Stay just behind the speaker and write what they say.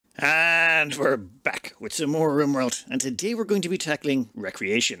And we're back with some more Rimworld, and today we're going to be tackling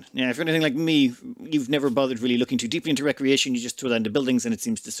recreation. Now, if you're anything like me, you've never bothered really looking too deeply into recreation. You just throw that into buildings and it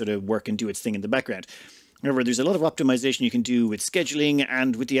seems to sort of work and do its thing in the background. However, there's a lot of optimization you can do with scheduling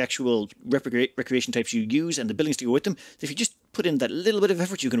and with the actual recreation types you use and the buildings to go with them. So if you just put in that little bit of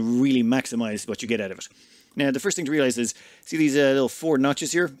effort, you can really maximize what you get out of it. Now, the first thing to realize is, see these little 4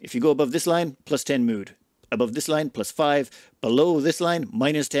 notches here? If you go above this line, plus 10 mood. Above this line, plus 5. Below this line,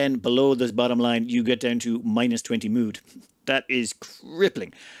 minus 10. Below this bottom line, you get down to minus 20 mood. That is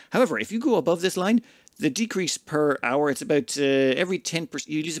crippling. However, if you go above this line, the decrease per hour, it's about every 10%,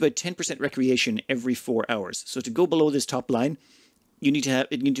 you use about 10% recreation every 4 hours. So to go below this top line, you need to have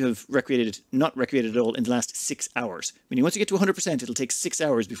not recreated at all in the last 6 hours. Meaning once you get to 100%, it'll take 6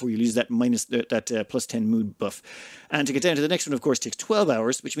 hours before you lose that plus 10 mood buff. And to get down to the next one, of course, takes 12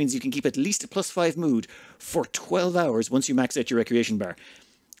 hours, which means you can keep at least a plus 5 mood for 12 hours once you max out your recreation bar.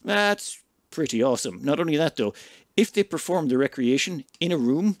 That's pretty awesome. Not only that, though, if they perform the recreation in a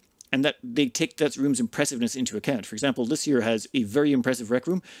room, and that they take that room's impressiveness into account. For example, this here has a very impressive rec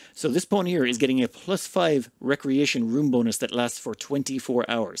room. So this pawn here is getting a plus 5 recreation room bonus that lasts for 24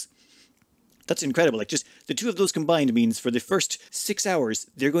 hours. That's incredible. Like, just the two of those combined means for the first 6 hours,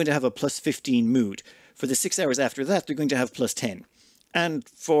 they're going to have a plus 15 mood. For the 6 hours after that, they're going to have plus 10. And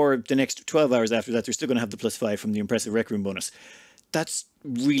for the next 12 hours after that, they're still going to have the plus 5 from the impressive rec room bonus. That's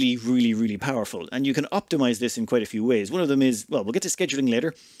really, really, really powerful. And you can optimize this in quite a few ways. One of them is, well, we'll get to scheduling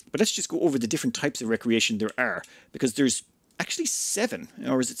later, but let's just go over the different types of recreation there are, because there's actually 7,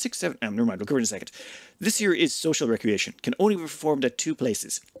 or is it 6, 7? Never mind, we'll cover it in a second. This here is social recreation. Can only be performed at 2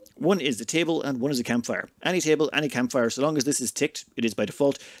 places. One is the table and one is a campfire. Any table, any campfire, so long as this is ticked, it is by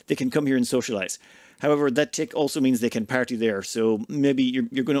default, they can come here and socialize. However, that tick also means they can party there, so maybe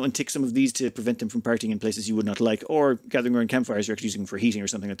you're going to untick some of these to prevent them from partying in places you would not like, or gathering around campfires you're actually using for heating or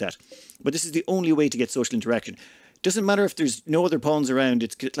something like that. But this is the only way to get social interaction. Doesn't matter if there's no other pawns around,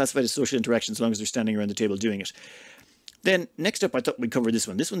 it's classified as social interaction as long as they're standing around the table doing it. Then, next up, I thought we'd cover this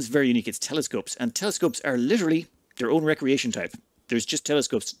one. This one's very unique. It's telescopes, and telescopes are literally their own recreation type. There's just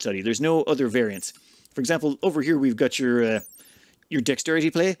telescopes to study. There's no other variants. For example, over here we've got your dexterity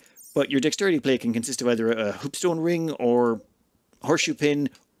play. But your dexterity play can consist of either a hoopstone ring or horseshoe pin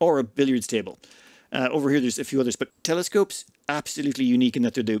or a billiards table. Over here there's a few others, but telescopes, absolutely unique in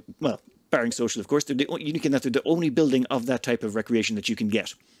that they're well, barring social of course, they're unique in that they're the only building of that type of recreation that you can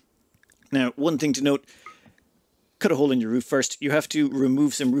get. Now, one thing to note, cut a hole in your roof first. You have to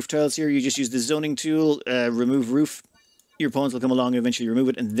remove some roof tiles here. You just use the zoning tool, remove roof. Your pawns will come along and eventually remove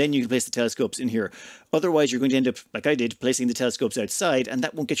it, and then you can place the telescopes in here. Otherwise, you're going to end up, like I did, placing the telescopes outside, and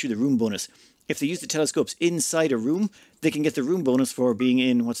that won't get you the room bonus. If they use the telescopes inside a room, they can get the room bonus for being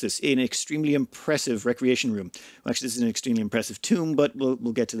in, what's this, an extremely impressive recreation room. Well, actually, this is an extremely impressive tomb, but we'll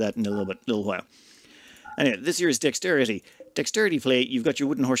get to that in a little while. Anyway, this here is dexterity. Dexterity play, you've got your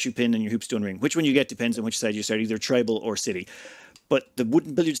wooden horseshoe pin and your hoopstone ring. Which one you get depends on which side you start, either tribal or city. But the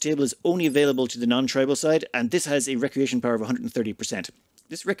wooden billiards table is only available to the non-tribal side, and this has a recreation power of 130%.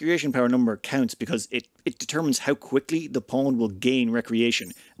 This recreation power number counts because it determines how quickly the pawn will gain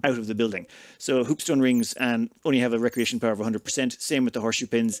recreation out of the building. So hoopstone rings only have a recreation power of 100%, same with the horseshoe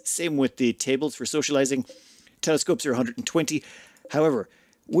pins, same with the tables for socializing. Telescopes are 120. However,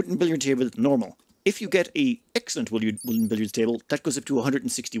 wooden billiard table is normal. If you get an excellent wooden billiards table, that goes up to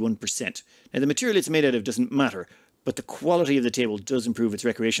 161%. Now, the material it's made out of doesn't matter, but the quality of the table does improve its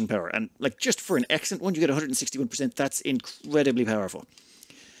recreation power. And like just for an excellent one, you get 161%. That's incredibly powerful.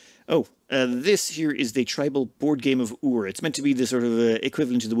 Oh, this here is the tribal board game of Ur. It's meant to be the sort of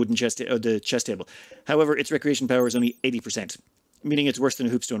equivalent to the wooden chess table. However, its recreation power is only 80%, meaning it's worse than a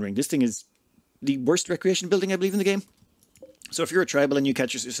hoopstone ring. This thing is the worst recreation building, I believe, in the game. So if you're a tribal and you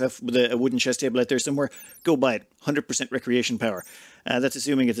catch yourself with a wooden chess table out there somewhere, go buy it. 100% recreation power. That's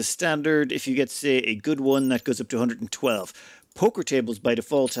assuming it's a standard. If you get, say, a good one, that goes up to 112. Poker tables by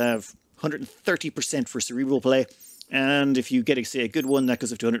default have 130% for cerebral play. And if you get, say, a good one, that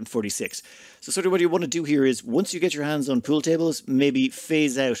goes up to 146. So sort of what you want to do here is, once you get your hands on pool tables, maybe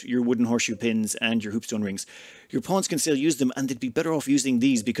phase out your wooden horseshoe pins and your hoopstone rings. Your pawns can still use them, and they'd be better off using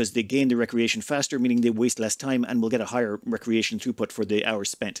these because they gain the recreation faster, meaning they waste less time and will get a higher recreation throughput for the hours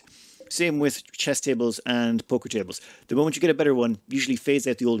spent. Same with chess tables and poker tables. The moment you get a better one, usually phase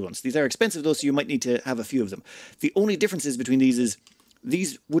out the old ones. These are expensive though, so you might need to have a few of them. The only differences between these is,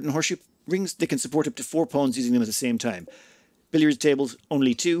 these wooden horseshoe rings, they can support up to 4 pawns using them at the same time. Billiards tables,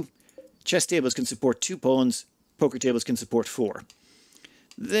 only 2. Chess tables can support 2 pawns. Poker tables can support 4.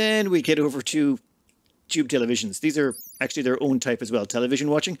 Then we get over to tube televisions. These are actually their own type as well, television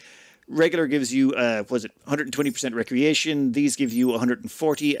watching. Regular gives you, 120% recreation. These give you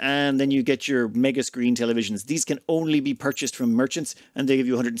 140, and then you get your mega screen televisions. These can only be purchased from merchants, and they give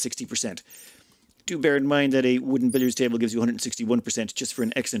you 160%. Do bear in mind that a wooden billiards table gives you 161% just for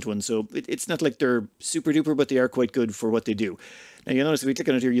an excellent one, so it's not like they're super duper, but they are quite good for what they do. Now you'll notice if we click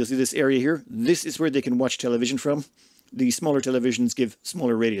on it here, you'll see this area here. This is where they can watch television from. The smaller televisions give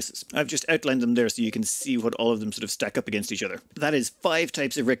smaller radiuses. I've just outlined them there so you can see what all of them sort of stack up against each other. That is 5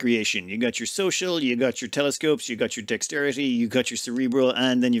 types of recreation. You got your social, you got your telescopes, you got your dexterity, you got your cerebral,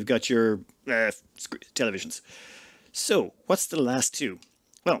 and then you've got your televisions. So, what's the last 2?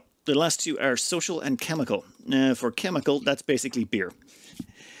 Well, the last 2 are social and chemical. For chemical, that's basically beer.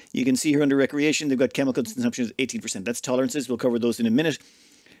 You can see here under recreation, they've got chemical consumption of 18%. That's tolerances. We'll cover those in a minute.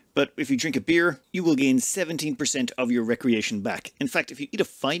 But if you drink a beer, you will gain 17% of your recreation back. In fact, if you eat a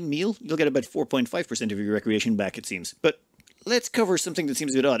fine meal, you'll get about 4.5% of your recreation back, it seems. But let's cover something that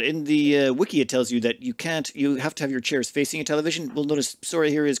seems a bit odd. In the wiki, it tells you that you have to have your chairs facing a television. We'll notice Sora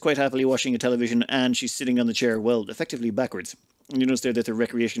here is quite happily watching a television, and she's sitting on the chair, well, effectively backwards. And you notice there that the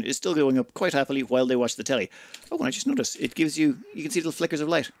recreation is still going up quite happily while they watch the telly. Oh, and I just noticed, it gives you can see little flickers of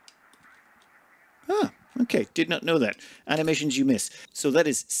light. Ah, okay, did not know that. Animations you miss. So that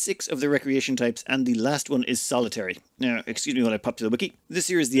is 6 of the recreation types, and the last one is solitary. Now, excuse me while I pop to the wiki. This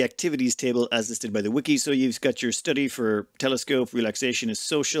here is the activities table as listed by the wiki, so you've got your study for telescope, relaxation is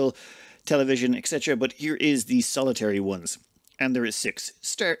social, television, etc. But here is the solitary ones, and there is 6.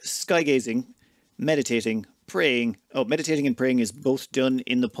 Sky gazing, meditating, praying. Oh, meditating and praying is both done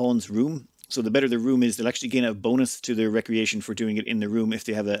in the pawn's room. So the better the room is, they'll actually gain a bonus to their recreation for doing it in the room if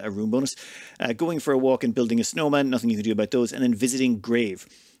they have a room bonus. Going for a walk and building a snowman, nothing you can do about those. And then visiting grave.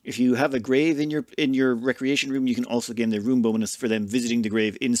 If you have a grave in your recreation room, you can also gain the room bonus for them visiting the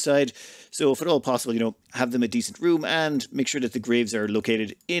grave inside. So if at all possible, have them a decent room and make sure that the graves are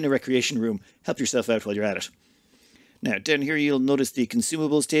located in a recreation room. Help yourself out while you're at it. Now, down here you'll notice the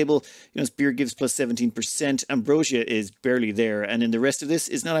consumables table. Beer gives plus 17%. Ambrosia is barely there. And then the rest of this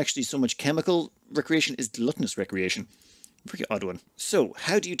is not actually so much chemical recreation, is gluttonous recreation. Pretty odd one. So,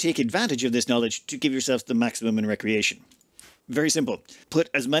 how do you take advantage of this knowledge to give yourself the maximum in recreation? Very simple.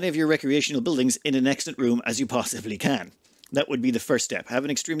 Put as many of your recreational buildings in an excellent room as you possibly can. That would be the first step. Have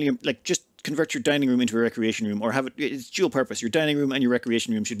an extremely, just convert your dining room into a recreation room, or it's dual purpose. Your dining room and your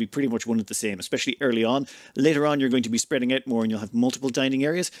recreation room should be pretty much one and the same, especially early on. Later on, you're going to be spreading out more and you'll have multiple dining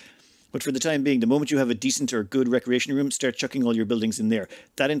areas. But for the time being, the moment you have a decent or good recreation room, start chucking all your buildings in there.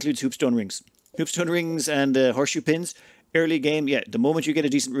 That includes hoopstone rings. Hoopstone rings and horseshoe pins. Early game, yeah, the moment you get a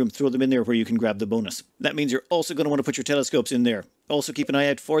decent room, throw them in there where you can grab the bonus. That means you're also going to want to put your telescopes in there. Also keep an eye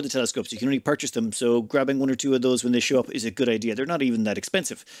out for the telescopes. You can only purchase them, so grabbing 1 or 2 of those when they show up is a good idea. They're not even that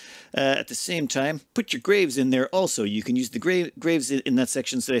expensive. At the same time, put your graves in there also. You can use the graves in that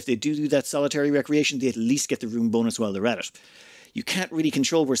section so that if they do that solitary recreation, they at least get the room bonus while they're at it. You can't really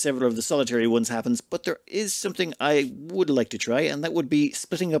control where several of the solitary ones happens, but there is something I would like to try, and that would be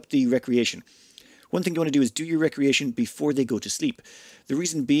splitting up the recreation. One thing you want to do is do your recreation before they go to sleep. The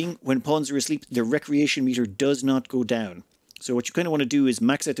reason being, when pawns are asleep, their recreation meter does not go down. So what you kind of want to do is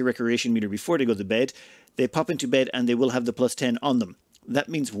max out the recreation meter before they go to bed. They pop into bed and they will have the plus 10 on them. That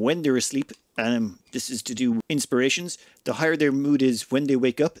means when they're asleep, this is to do inspirations, the higher their mood is when they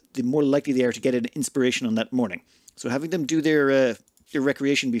wake up, the more likely they are to get an inspiration on that morning. So having them do their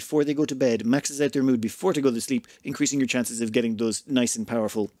recreation before they go to bed maxes out their mood before they go to sleep, increasing your chances of getting those nice and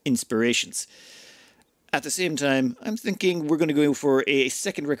powerful inspirations. At the same time, I'm thinking we're going to go for a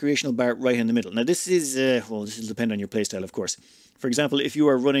second recreational bar right in the middle. Now this is, this will depend on your playstyle, of course. For example, if you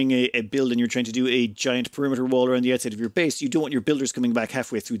are running a build and you're trying to do a giant perimeter wall around the outside of your base, you don't want your builders coming back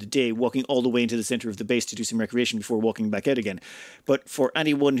halfway through the day, walking all the way into the center of the base to do some recreation before walking back out again. But for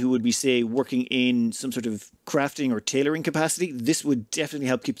anyone who would be, say, working in some sort of crafting or tailoring capacity, this would definitely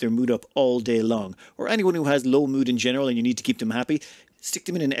help keep their mood up all day long. Or anyone who has low mood in general and you need to keep them happy, stick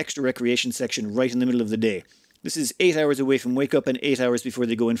them in an extra recreation section right in the middle of the day. This is 8 hours away from wake up and 8 hours before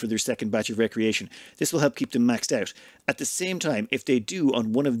they go in for their second batch of recreation. This will help keep them maxed out. At the same time, if they do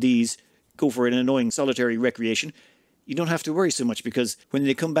on one of these go for an annoying solitary recreation, you don't have to worry so much because when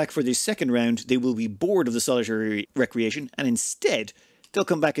they come back for their second round, they will be bored of the solitary recreation and instead they'll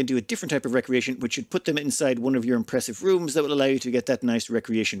come back and do a different type of recreation, which should put them inside one of your impressive rooms that will allow you to get that nice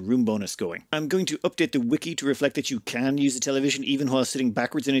recreation room bonus going. I'm going to update the wiki to reflect that you can use a television even while sitting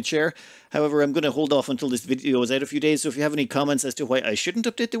backwards in a chair. However, I'm going to hold off until this video is out a few days, so if you have any comments as to why I shouldn't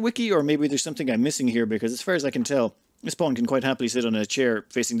update the wiki, or maybe there's something I'm missing here, because as far as I can tell, This pawn can quite happily sit on a chair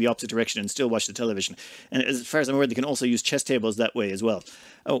facing the opposite direction and still watch the television. And as far as I'm aware, they can also use chess tables that way as well.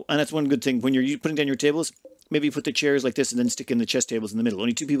 Oh, and that's one good thing. When you're putting down your tables, maybe put the chairs like this and then stick in the chess tables in the middle.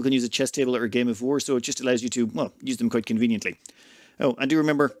 Only 2 people can use a chess table or a game of war, so it just allows you to, well, use them quite conveniently. Oh, and do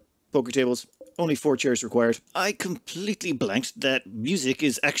remember, poker tables, only 4 chairs required. I completely blanked that music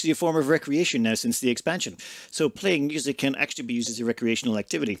is actually a form of recreation now since the expansion. So playing music can actually be used as a recreational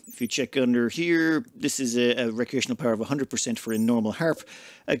activity. If you check under here, this is a recreational power of 100% for a normal harp.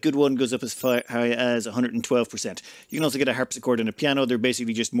 A good one goes up as high as 112%. You can also get a harpsichord and a piano. They're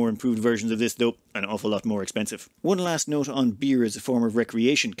basically just more improved versions of this, though an awful lot more expensive. One last note on beer as a form of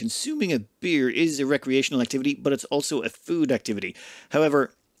recreation. Consuming a beer is a recreational activity, but it's also a food activity.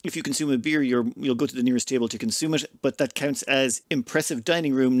 However, if you consume a beer, you'll go to the nearest table to consume it, but that counts as impressive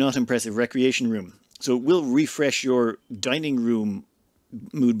dining room, not impressive recreation room. So it will refresh your dining room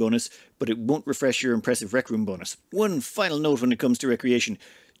mood bonus, but it won't refresh your impressive rec room bonus. One final note when it comes to recreation.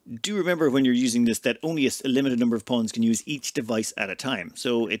 Do remember when you're using this that only a limited number of pawns can use each device at a time.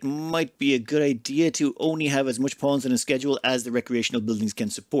 So it might be a good idea to only have as much pawns in a schedule as the recreational buildings can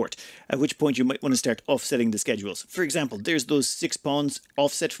support, at which point you might want to start offsetting the schedules. For example, there's those 6 pawns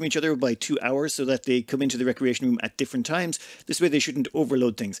offset from each other by 2 hours so that they come into the recreation room at different times. This way they shouldn't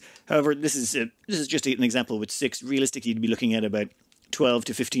overload things. However, this is just an example with 6. Realistically, you'd be looking at about 12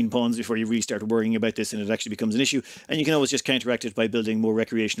 to 15 pawns before you really start worrying about this and it actually becomes an issue, and you can always just counteract it by building more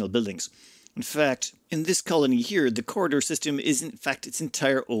recreational buildings. In fact, in this colony here, the corridor system is in fact its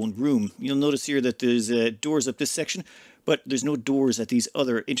entire own room. You'll notice here that there's doors up this section, but there's no doors at these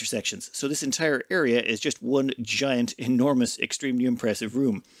other intersections. So this entire area is just one giant, enormous, extremely impressive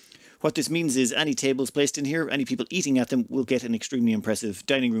room. What this means is any tables placed in here, any people eating at them will get an extremely impressive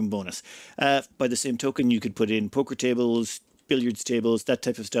dining room bonus. By the same token, you could put in poker tables, billiards tables, that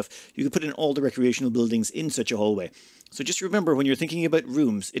type of stuff. You could put in all the recreational buildings in such a hallway. So just remember, when you're thinking about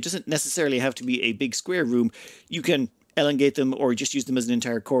rooms, it doesn't necessarily have to be a big square room. You can elongate them or just use them as an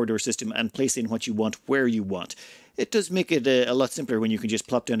entire corridor system and place in what you want where you want. It does make it a lot simpler when you can just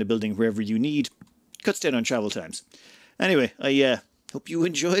plop down a building wherever you need. Cuts down on travel times. Anyway, I hope you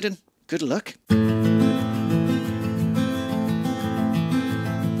enjoyed and good luck.